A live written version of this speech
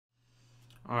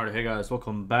Alright, hey guys,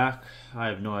 welcome back. I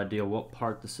have no idea what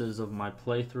part this is of my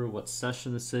playthrough, what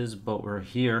session this is, but we're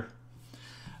here.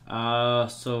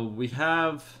 So we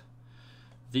have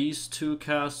these two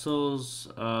castles,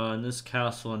 and this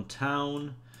castle in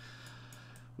town.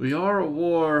 We are at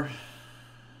war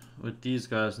with these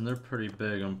guys, and they're pretty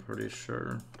big, I'm pretty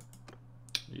sure.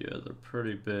 Yeah, they're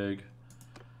pretty big.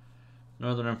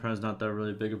 Northern Empire is not that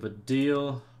really big of a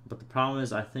deal, but the problem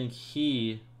is I think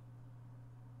he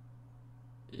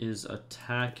is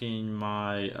attacking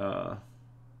my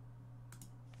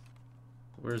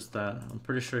where's that? I'm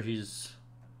pretty sure he's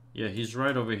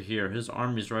right over here. His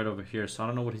army's right over here, so I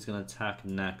don't know what he's gonna attack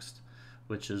next,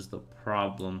 which is the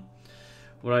problem.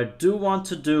 What I do want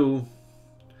to do,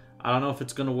 I don't know if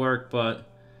it's gonna work, but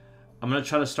I'm gonna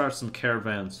try to start some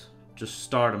caravans. Just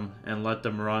start them and let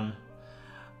them run.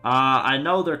 I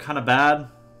know they're kind of bad,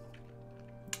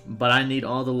 but I need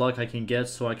all the luck I can get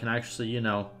so I can actually, you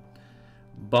know,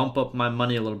 bump up my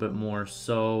money a little bit more.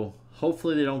 So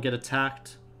hopefully they don't get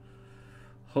attacked.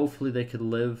 Hopefully they could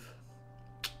live.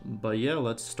 But yeah,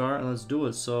 let's start and let's do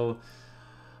it. So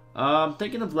I'm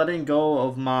thinking of letting go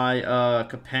of my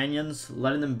companions,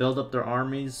 letting them build up their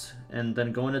armies, and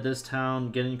then going to this town,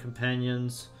 getting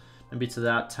companions, maybe to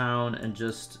that town, and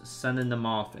just sending them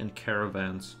off in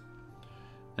caravans.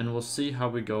 And we'll see how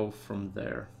we go from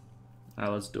there.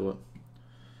 Alright, let's do it.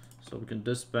 So we can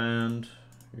disband.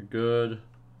 You're good.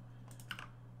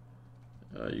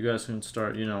 You guys can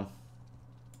start, you know,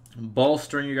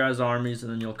 bolstering your guys' armies,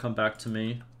 and then you'll come back to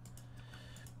me.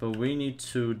 But we need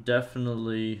to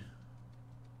definitely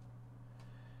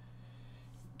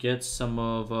get some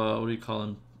of, what do you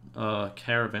call them,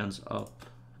 caravans up.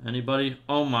 Anybody?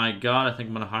 Oh my god, I think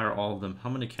I'm going to hire all of them. How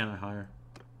many can I hire?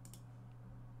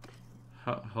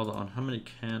 Hold on, how many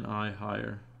can I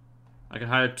hire? I can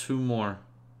hire 2 more.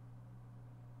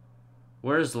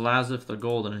 Where's Lazif the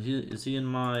Golden? Is he in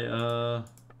my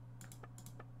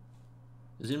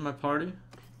party?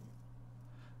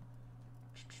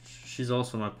 She's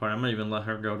also in my party. I might even let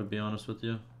her go, to be honest with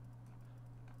you.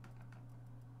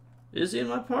 Is he in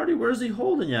my party? Where's he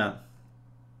holding at?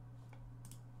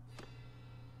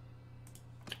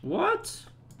 What?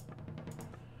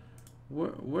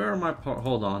 Where are my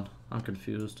hold on. I'm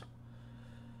confused.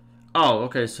 Oh,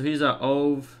 okay, so he's at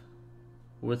Ove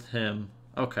with him.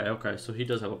 Okay, okay, so he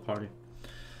does have a party.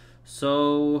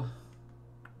 So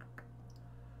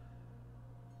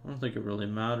I don't think it really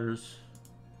matters.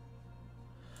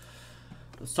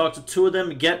 Let's talk to 2 of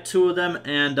them, get 2 of them,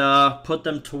 and put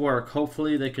them to work.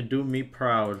 Hopefully they could do me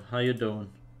proud. How you doing?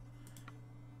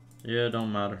 Yeah,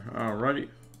 don't matter. Alrighty,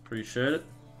 appreciate it.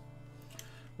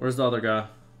 Where's the other guy?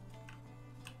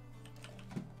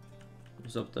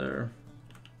 He's up there.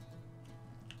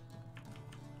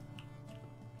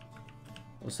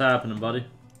 What's happening, buddy?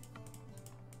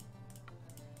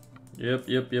 Yep.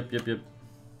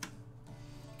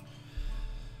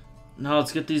 Now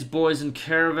let's get these boys in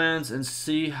caravans and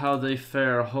see how they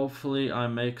fare. Hopefully I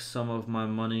make some of my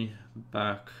money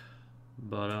back.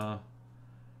 But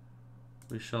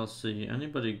we shall see.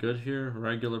 Anybody good here?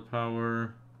 Regular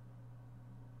power.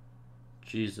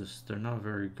 Jesus, they're not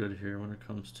very good here when it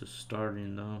comes to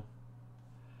starting though.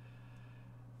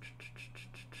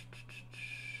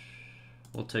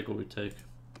 We'll take what we take.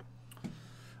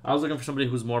 I was looking for somebody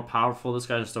who's more powerful. This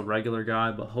guy's just a regular guy,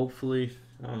 but hopefully,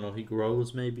 I don't know, he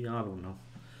grows maybe? I don't know.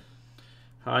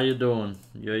 How you doing?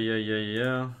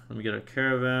 Yeah. Let me get a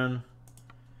caravan.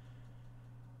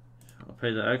 I'll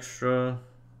pay the extra.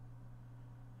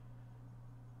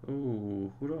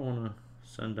 Ooh, who do I want to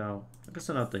send out? I can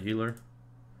send out the healer.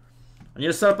 I need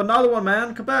to set up another one,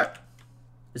 man. Come back.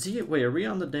 Is he? Wait, are we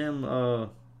on the damn,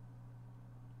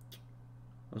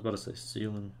 I was about to say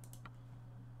ceiling.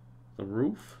 The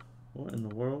roof? What in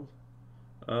the world?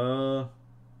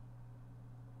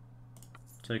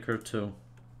 Take her too.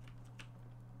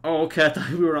 Oh, okay, I thought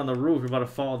we were on the roof. We're about to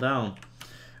fall down.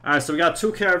 Alright, so we got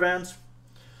 2 caravans.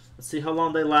 Let's see how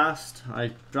long they last.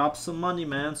 I dropped some money,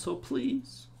 man, so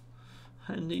please.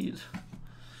 I need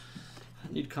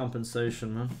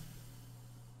compensation, man.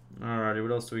 Alrighty,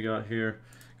 what else do we got here?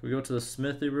 Can we go to the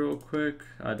smithy real quick?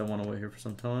 I don't want to wait here for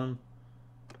some time.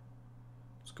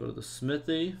 Let's go to the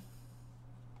smithy.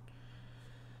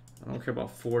 I don't care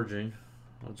about forging.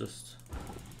 I'll just...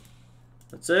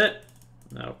 That's it?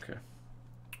 Okay.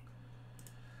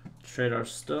 Trade our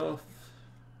stuff.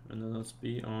 And then let's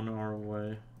be on our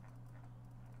way.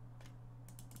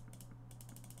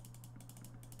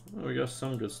 Oh, we got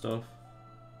some good stuff.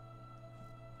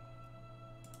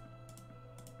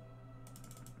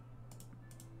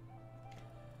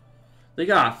 They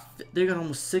got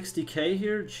almost 60k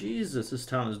here? Jesus, this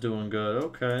town is doing good.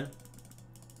 Okay.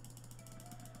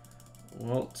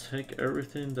 Well, take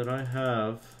everything that I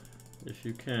have, if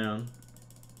you can.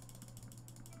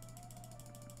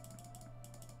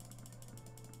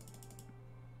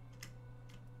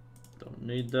 Don't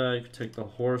need that. You can take the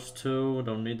horse too.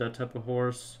 Don't need that type of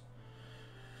horse.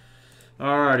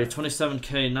 Alrighty,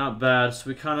 27k, not bad.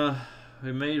 So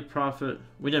we made profit.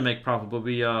 We didn't make profit, but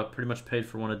we pretty much paid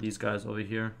for one of these guys over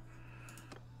here.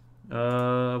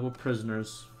 We're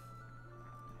prisoners.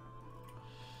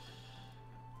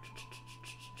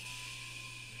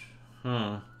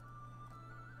 Huh.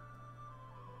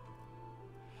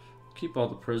 Keep all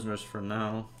the prisoners for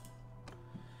now.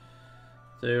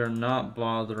 They are not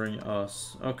bothering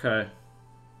us. Okay.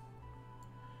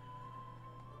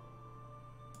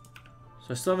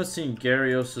 So I still haven't seen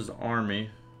Gyarios'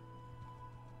 army.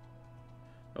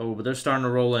 Oh, but they're starting to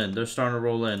roll in. They're starting to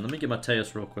roll in. Let me get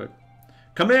Mateus real quick.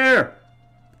 Come here!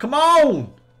 Come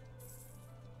on!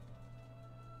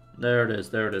 There it is.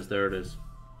 There it is. There it is.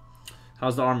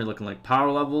 How's the army looking like?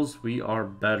 Power levels? We are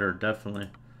better, definitely.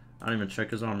 I didn't even check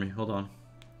his army. Hold on.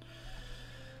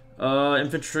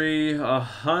 Infantry,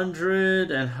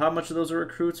 100. And how much of those are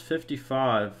recruits?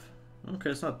 55. Okay,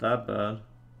 it's not that bad.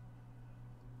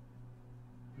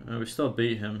 We still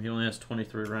beat him. He only has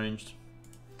 23 ranged.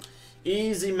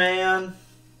 Easy, man.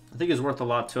 I think he's worth a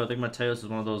lot, too. I think Mateus is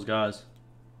one of those guys.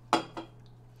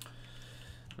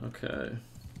 Okay.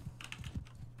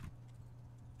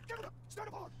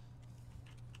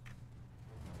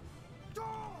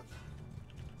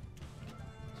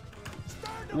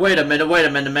 Wait a minute, wait a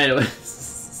minute,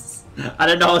 I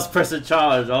didn't know I was pressing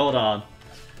charge. Hold on.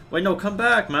 Wait, no, come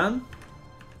back, man.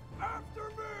 After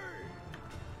me.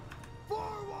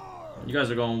 Forward. You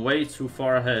guys are going way too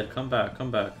far ahead. Come back,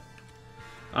 come back.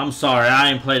 I'm sorry,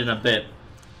 I ain't played in a bit.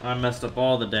 I messed up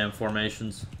all the damn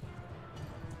formations.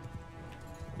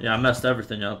 Yeah, I messed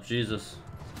everything up. Jesus.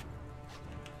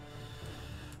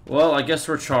 Well, I guess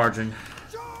we're charging.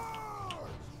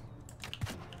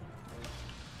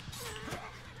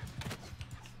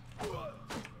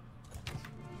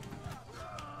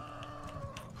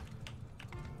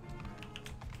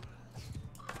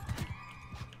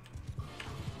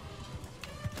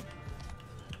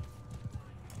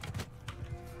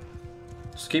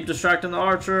 Just keep distracting the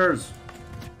archers,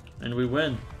 and we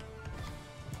win.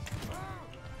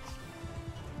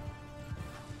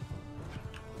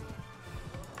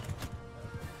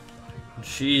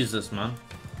 Jesus, man.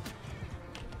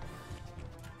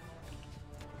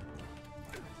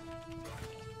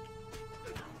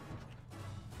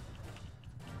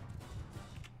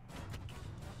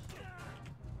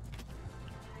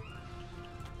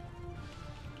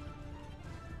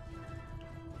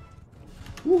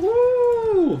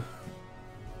 Woohoo!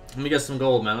 Let me get some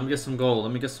gold, man. Let me get some gold.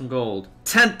 Let me get some gold.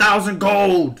 10,000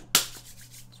 gold!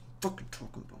 What's fucking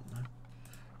talking about, man?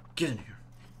 Get in here.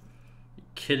 You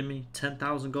kidding me?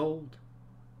 10,000 gold?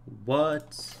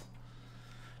 What?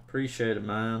 Appreciate it,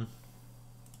 man.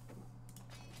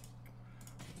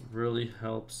 Really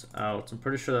helps out. I'm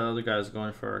pretty sure that other guy's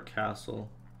going for our castle.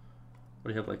 What,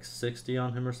 do you have like 60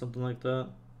 on him or something like that?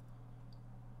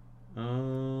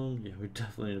 Yeah, we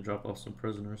definitely need to drop off some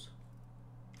prisoners.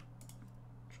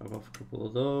 Drop off a couple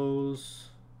of those.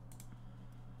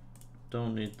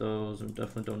 Don't need those. We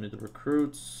definitely don't need the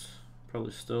recruits.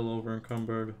 Probably still over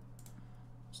encumbered.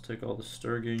 Let's take all the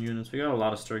Sturgian units. We got a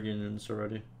lot of Sturgian units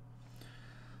already.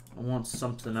 I want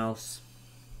something else.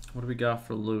 What do we got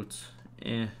for loot?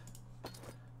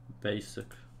 Basic.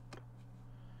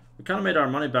 We kind of made our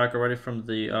money back already from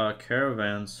the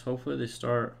caravans. Hopefully they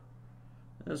start.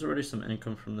 There's already some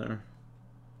income from there.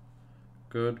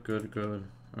 Good, good, good.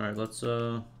 Alright, let's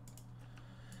I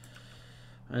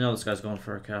know this guy's going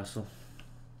for a castle.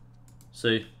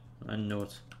 See? I knew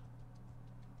it.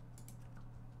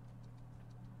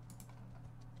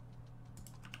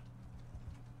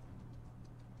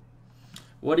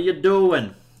 What are you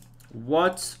doing?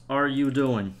 What are you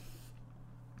doing?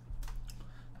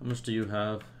 How much do you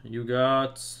have? You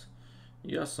got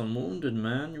some wounded,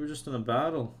 man. You were just in a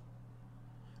battle.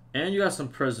 And you got some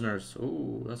prisoners.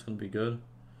 Ooh, that's gonna be good.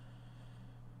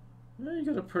 Yeah, you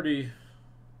got a pretty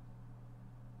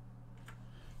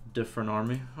different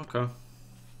army. Okay.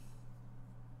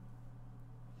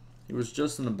 He was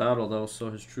just in a battle though,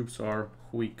 so his troops are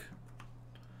weak.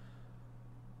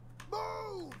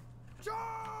 Move!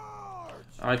 Charge!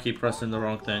 I keep pressing the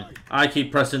wrong thing. I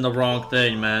keep pressing the wrong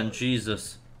thing, man.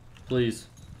 Jesus. Please.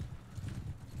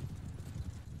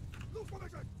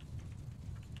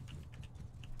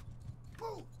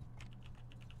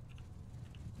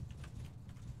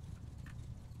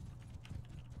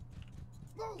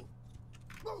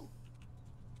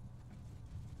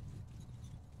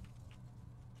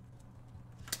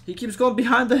 He keeps going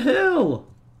behind the hill.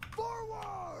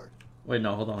 Forward! Wait,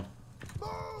 no, hold on.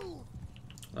 Move!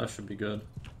 That should be good.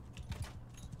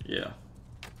 Yeah.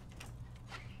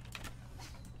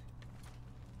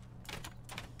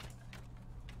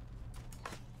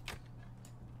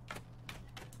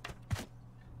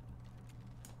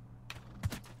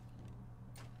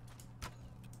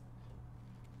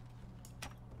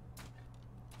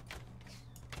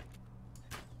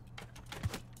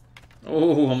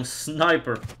 Oh, I'm a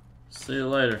sniper. See you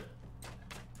later.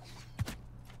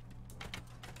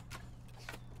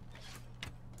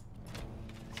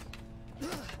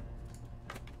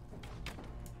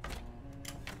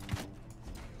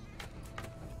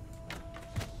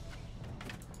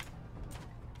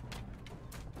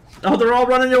 Oh, they're all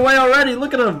running away already.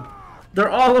 Look at them. They're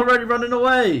all already running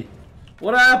away.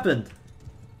 What happened?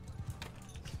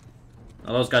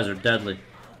 Oh, those guys are deadly.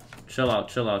 Chill out,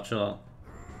 chill out, chill out.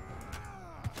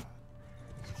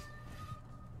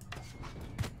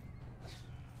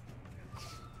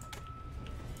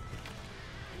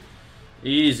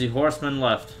 Easy, horseman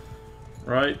left.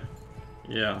 Right?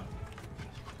 Yeah.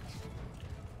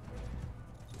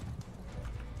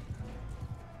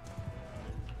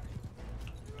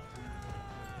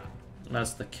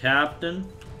 That's the captain,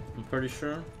 I'm pretty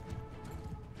sure.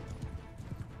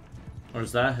 Or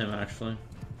is that him, actually?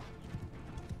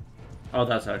 Oh,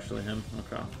 that's actually him.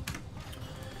 Okay.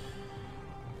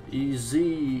 Easy,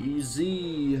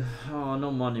 easy. Oh, no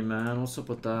money, man. What's up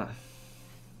with that?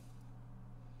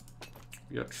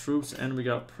 We got troops and we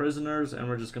got prisoners, and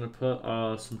we're just gonna put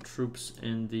some troops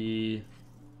in the...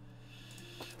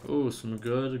 Oh, some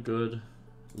good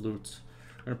loot.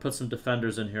 We're gonna put some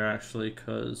defenders in here, actually,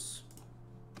 because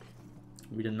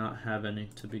we did not have any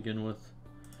to begin with.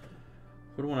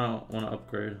 Who do I want to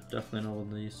upgrade? Definitely not one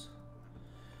of these.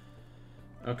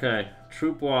 Okay,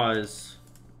 troop-wise,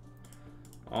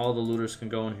 all the looters can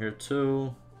go in here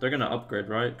too. They're gonna upgrade,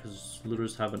 right? Because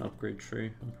looters have an upgrade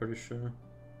tree, I'm pretty sure.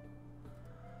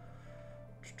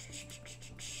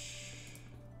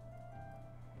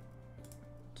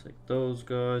 Take those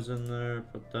guys in there,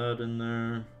 put that in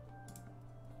there.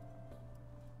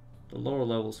 The lower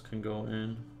levels can go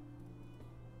in.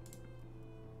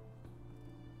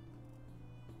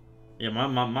 Yeah, my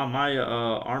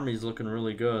army's looking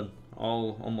really good.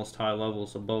 All almost high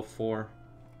levels, above 4.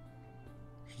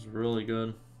 Which is really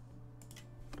good.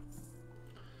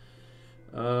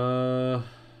 Who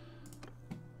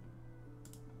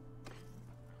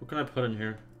can I put in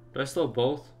here? Do I still have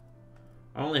both?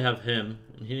 I only have him,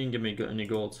 and he didn't give me any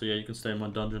gold, so yeah, you can stay in my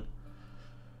dungeon.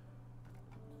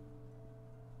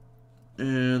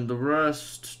 And the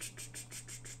rest...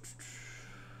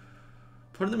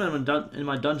 Putting them in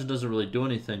my dungeon doesn't really do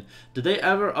anything. Did they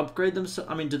ever upgrade themselves?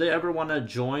 I mean, do they ever want to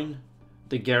join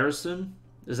the garrison?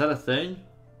 Is that a thing?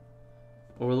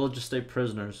 Or will they just stay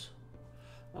prisoners?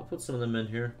 I'll put some of them in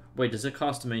here. Wait, does it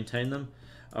cost to maintain them?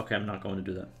 Okay, I'm not going to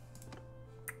do that.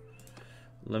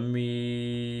 Let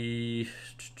me...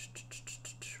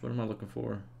 What am I looking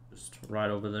for? Just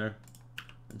right over there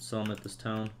and sell them at this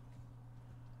town.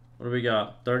 What do we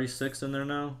got? 36 in there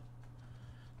now?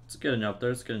 It's getting up there.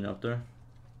 It's getting up there.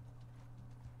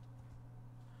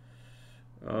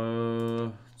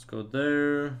 Let's go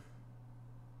there.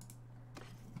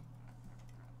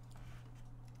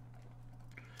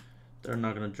 They're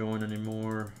not gonna join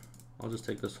anymore. I'll just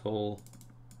take this whole...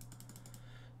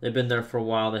 They've been there for a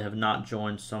while. They have not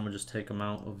joined, so I'm gonna just take them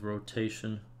out of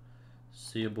rotation.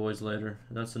 See you boys later.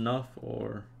 That's enough,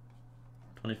 or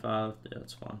 25? Yeah,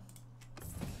 that's fine.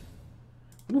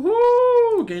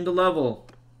 Woohoo! Gained a level.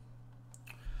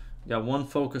 Got 1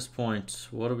 focus point.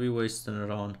 What are we wasting it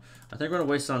on? I think we're gonna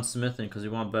waste it on smithing because we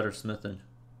want better smithing.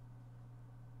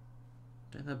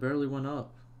 Dang, that barely went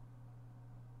up.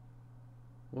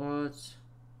 What?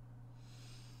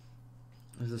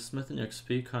 Is the smithing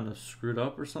XP kind of screwed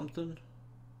up or something?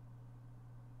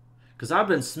 Because I've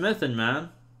been smithing, man.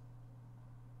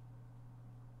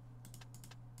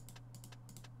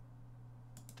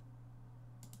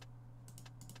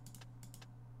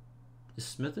 Is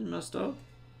smithing messed up?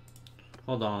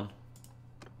 Hold on.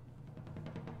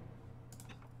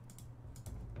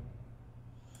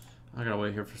 I gotta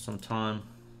wait here for some time.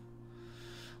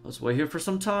 Let's wait here for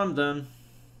some time then.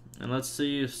 And let's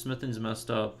see if smithing's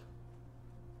messed up.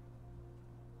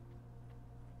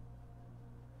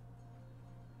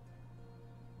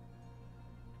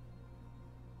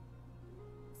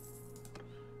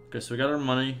 Okay, so we got our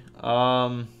money.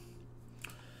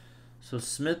 So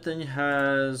smithing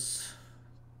has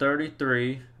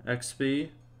 33 XP.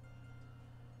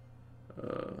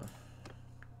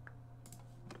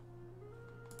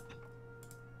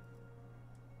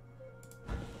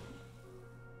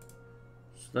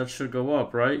 So that should go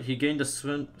up, right? He gained a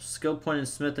skill point in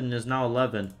Smith and is now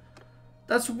 11.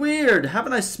 That's weird.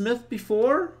 Haven't I Smith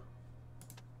before?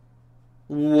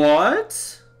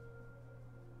 What?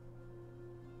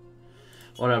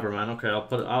 Whatever, man. Okay,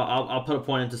 I'll put a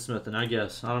point into Smithing, I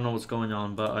guess. I don't know what's going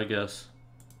on, but I guess.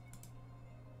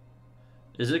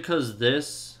 Is it because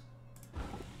this?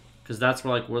 Because that's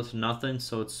like worth nothing,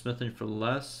 so it's Smithing for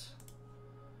less?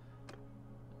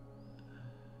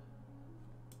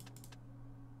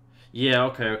 Yeah,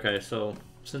 okay. So,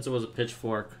 since it was a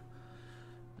pitchfork,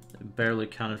 it barely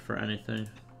counted for anything.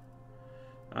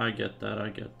 I get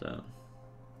that.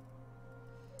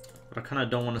 But I kind of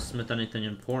don't want to smith anything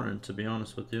important, to be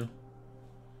honest with you.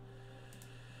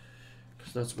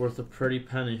 Because that's worth a pretty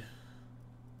penny.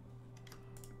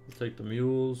 We'll take the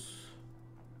mules.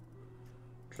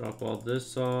 Drop all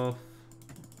this off.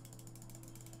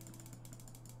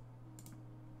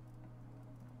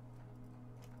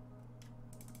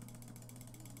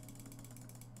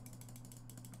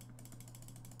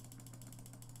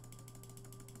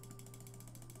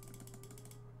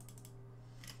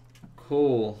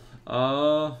 Cool.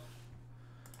 Yeah,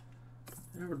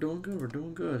 we're doing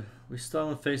good. We still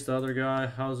haven't faced the other guy.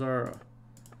 How's our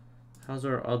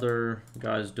other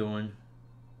guys doing?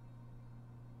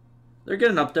 They're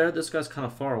getting up there. This guy's kind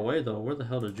of far away though. Where the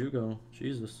hell did you go?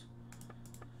 Jesus.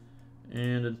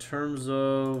 And in terms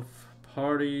of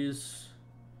parties,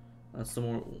 that's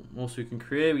the most we can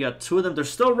create. We got 2 of them. They're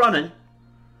still running.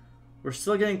 We're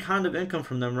still getting kind of income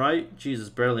from them, right? Jesus,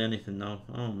 barely anything though.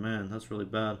 Oh man, that's really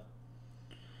bad.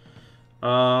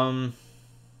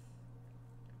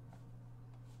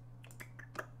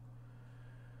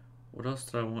 What else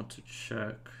did I want to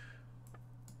check?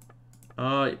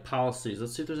 Policies.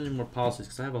 Let's see if there's any more policies,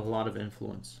 because I have a lot of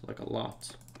influence. Like, a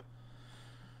lot.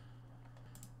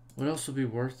 What else would be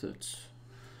worth it?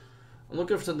 I'm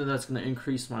looking for something that's going to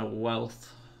increase my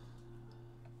wealth.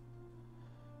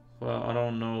 Well, I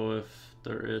don't know if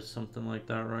there is something like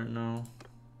that right now.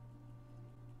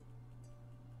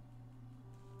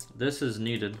 This is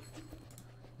needed,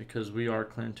 because we are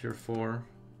clan tier 4.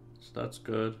 So that's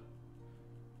good.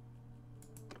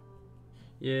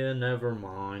 Yeah, never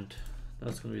mind.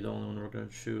 That's going to be the only one we're going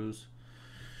to choose.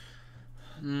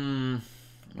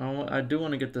 I do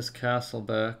want to get this castle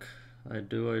back. I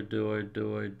do.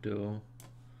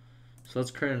 So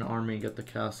let's create an army and get the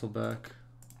castle back.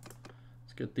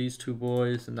 Let's get these 2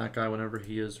 boys and that guy whenever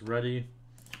he is ready.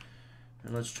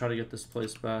 And let's try to get this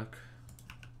place back.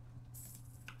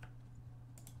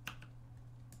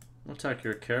 I'll attack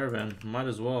your caravan. Might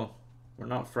as well. We're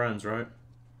not friends, right?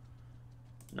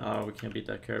 No, we can't beat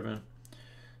that caravan.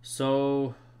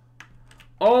 So,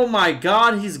 oh my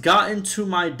god, he's gotten to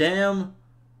my damn...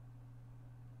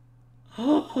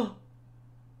 Bro,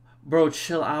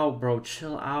 chill out, bro.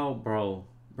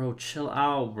 Bro, chill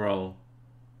out, bro.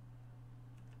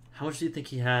 How much do you think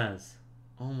he has?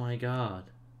 Oh my god.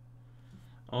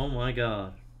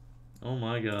 You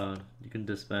can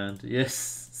disband.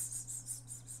 Yes.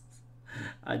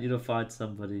 I need to find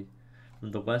somebody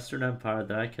from the Western Empire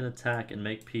that I can attack and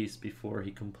make peace before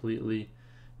he completely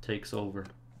takes over.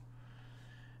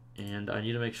 And I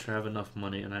need to make sure I have enough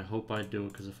money, and I hope I do,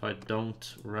 because if I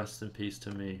don't, rest in peace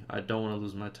to me. I don't want to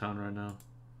lose my town right now.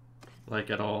 Like,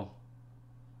 at all.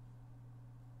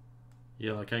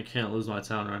 Yeah, like, I can't lose my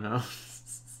town right now.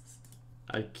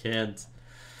 I can't.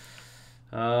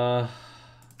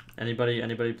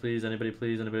 Anybody please, I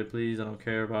don't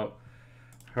care about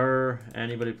her.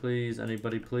 Anybody please.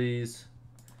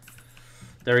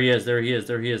 There he is.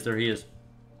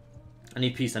 I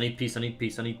need peace.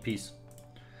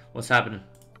 What's happening?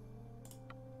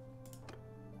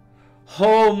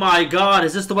 Oh my god,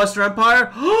 is this the Western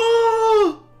Empire?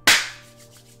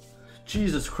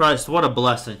 Jesus Christ, what a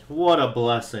blessing.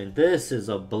 This is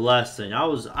a blessing.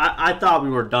 I thought we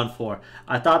were done for.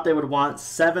 I thought they would want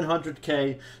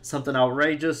 700k, something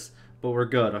outrageous, but we're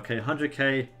good. Okay,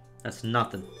 100k, that's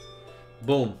nothing.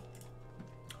 Boom.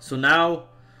 So now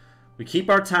we keep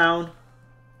our town,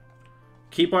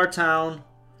 keep our 2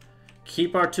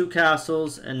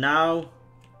 castles, and now,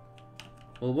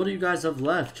 well, what do you guys have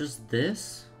left? Just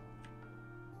this?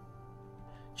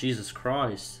 Jesus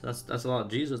Christ, that's a lot.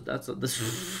 That's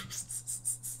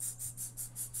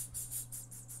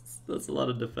a lot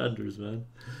of defenders, man.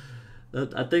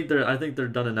 I think they're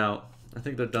done and out.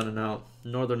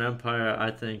 Northern Empire,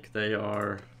 I think they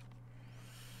are.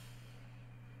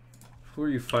 Who are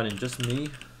you fighting? Just me?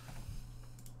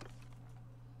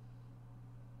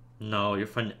 No, you're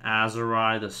fighting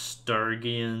Azurai, the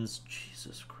Sturgians.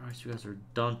 Jesus Christ, you guys are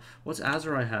done. What's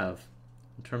Azurai have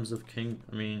in terms of king?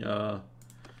 I mean,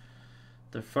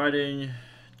 they're fighting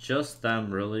just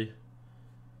them, really.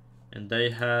 And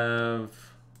they have...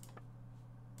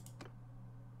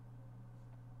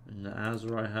 And the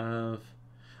Azor I have...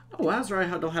 Oh, Azor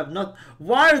I don't have nothing.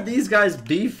 Why are these guys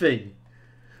beefing?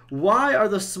 Why are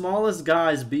the smallest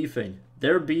guys beefing?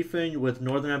 They're beefing with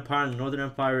Northern Empire, and Northern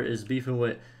Empire is beefing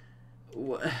with...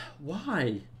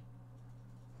 Why?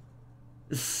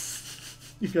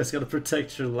 You guys gotta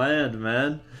protect your land,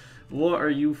 man. What are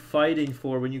you fighting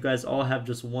for when you guys all have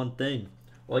just one thing?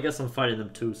 Well, I guess I'm fighting them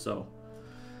too, so...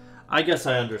 I guess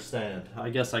I understand. I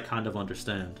guess I kind of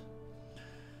understand.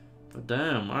 But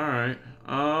damn, alright.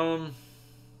 How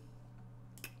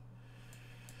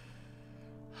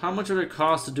much would it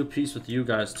cost to do peace with you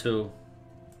guys, too?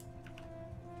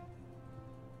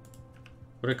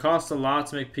 Would it cost a lot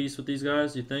to make peace with these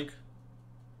guys, you think?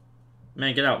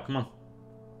 Man, get out, come on.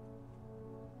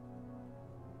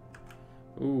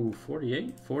 Ooh,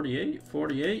 48, 48,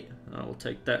 48. I will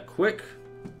take that quick.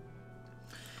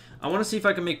 I want to see if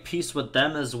I can make peace with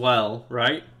them as well,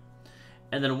 right?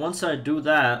 And then once I do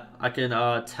that, I can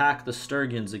attack the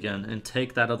Sturgians again and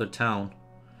take that other town.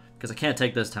 Because I can't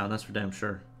take this town, that's for damn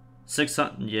sure.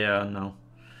 600, yeah, no.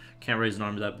 Can't raise an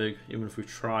army that big, even if we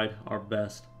tried our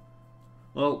best.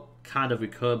 Well, kind of we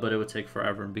could, but it would take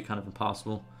forever and be kind of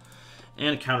impossible.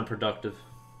 And counterproductive.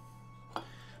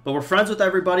 But we're friends with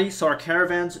everybody, so our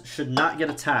caravans should not get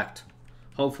attacked.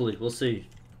 Hopefully, we'll see.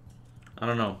 I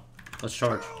don't know. Let's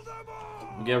charge.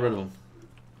 Get rid of them.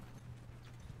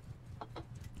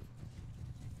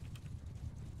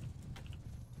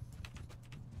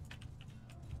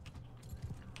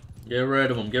 Get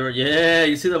rid of them. Yeah,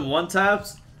 you see them one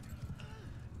taps?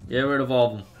 Get rid of all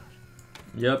of them.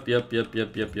 Yep.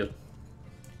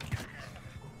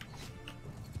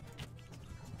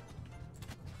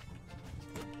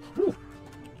 Whew.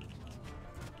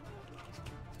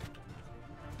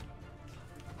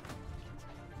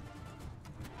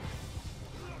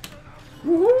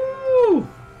 Woohoo!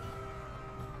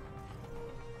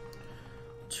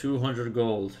 200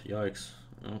 gold. Yikes.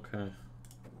 Okay.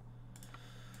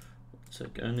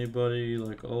 Take anybody,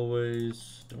 like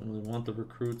always. Don't really want the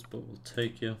recruits, but we'll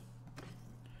take you.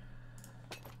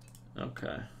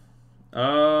 Okay.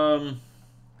 What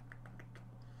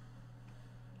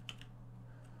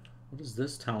is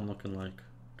this town looking like?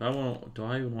 Do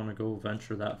I even want to go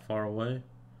venture that far away?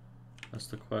 That's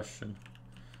the question.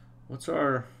 What's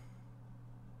our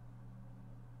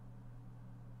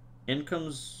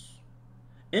incomes?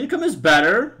 Income is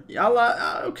better.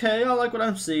 Okay, I like what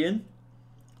I'm seeing.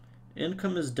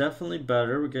 Income is definitely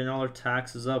better. We're getting all our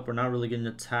taxes up. We're not really getting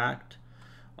attacked.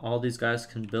 All these guys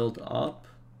can build up.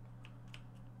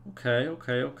 Okay.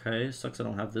 Sucks I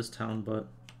don't have this town, but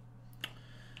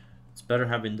it's better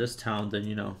having this town than,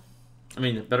 you know. I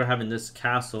mean, better having this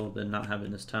castle than not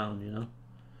having this town, you know.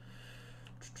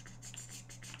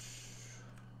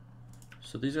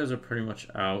 So these guys are pretty much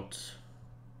out.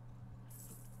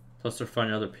 Plus they're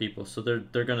finding other people, so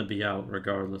they're gonna be out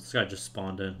regardless. This guy just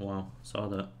spawned in. Wow, saw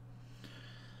that.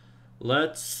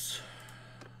 Let's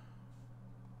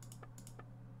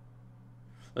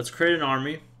create an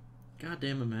army. God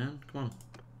damn it, man. Come on.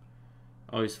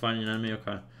 Oh, he's finding an enemy?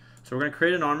 Okay. So we're gonna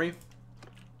create an army.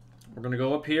 We're gonna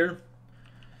go up here.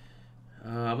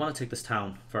 I want to take this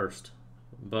town first,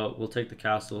 but we'll take the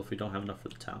castle if we don't have enough for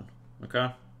the town.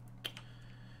 Okay?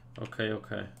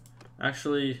 Okay.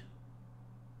 Actually,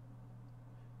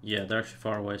 yeah, they're actually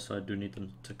far away, so I do need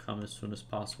them to come as soon as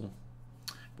possible.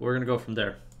 But we're gonna go from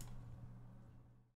there.